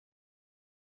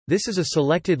This is a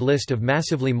selected list of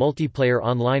massively multiplayer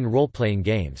online role-playing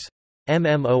games.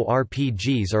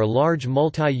 MMORPGs are large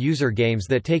multi-user games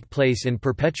that take place in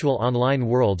perpetual online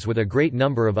worlds with a great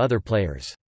number of other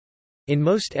players. In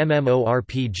most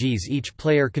MMORPGs, each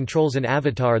player controls an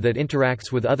avatar that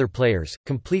interacts with other players,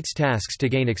 completes tasks to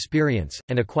gain experience,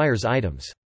 and acquires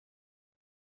items.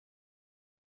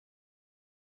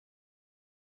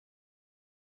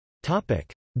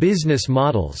 Business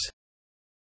models.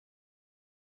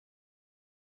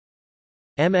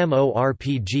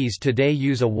 MMORPGs today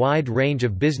use a wide range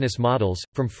of business models,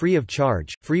 from free of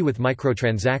charge, free with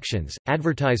microtransactions,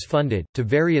 advertise-funded, to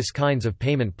various kinds of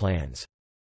payment plans.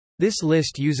 This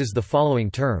list uses the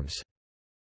following terms.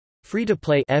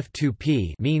 Free-to-play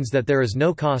 (F2P) means that there is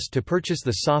no cost to purchase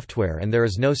the software and there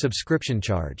is no subscription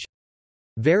charge.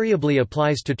 Variably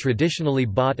applies to traditionally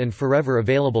bought and forever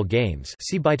available games.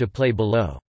 See buy-to-play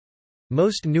below.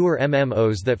 Most newer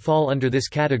MMOs that fall under this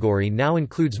category now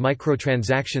includes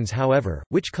microtransactions, however,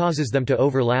 which causes them to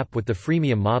overlap with the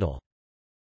freemium model.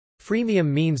 Freemium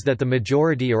means that the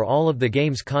majority or all of the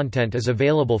game's content is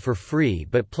available for free,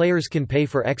 but players can pay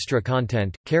for extra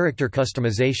content, character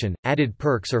customization, added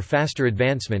perks or faster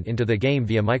advancement into the game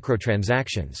via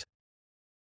microtransactions.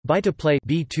 Buy-to-play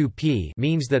 (B2P)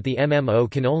 means that the MMO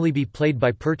can only be played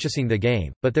by purchasing the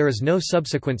game, but there is no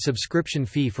subsequent subscription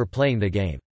fee for playing the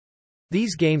game.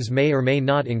 These games may or may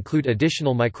not include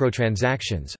additional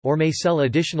microtransactions, or may sell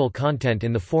additional content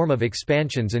in the form of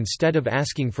expansions instead of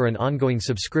asking for an ongoing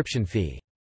subscription fee.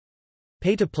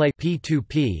 Pay-to-play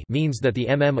 (P2P) means that the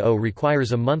MMO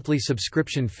requires a monthly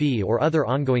subscription fee or other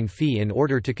ongoing fee in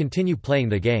order to continue playing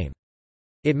the game.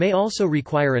 It may also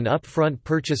require an upfront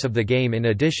purchase of the game in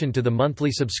addition to the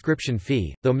monthly subscription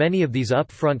fee, though many of these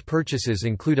upfront purchases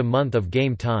include a month of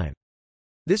game time.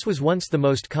 This was once the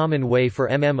most common way for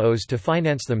MMOs to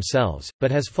finance themselves,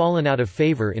 but has fallen out of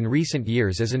favor in recent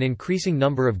years as an increasing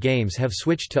number of games have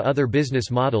switched to other business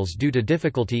models due to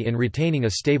difficulty in retaining a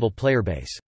stable player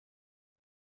base.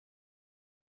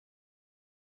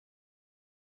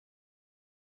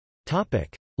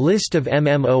 List of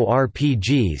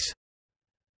MMORPGs.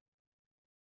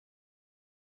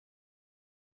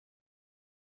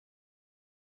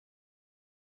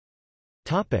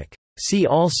 See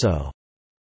also: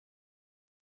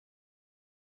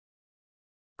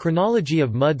 Chronology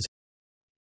of MUDs,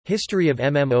 History of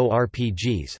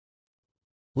MMORPGs,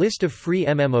 List of free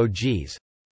MMOGs,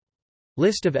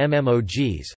 List of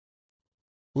MMOGs,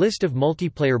 List of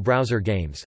multiplayer browser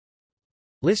games,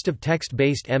 List of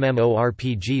text-based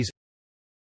MMORPGs,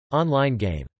 Online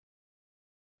game.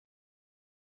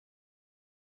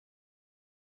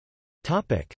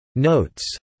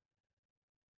 Notes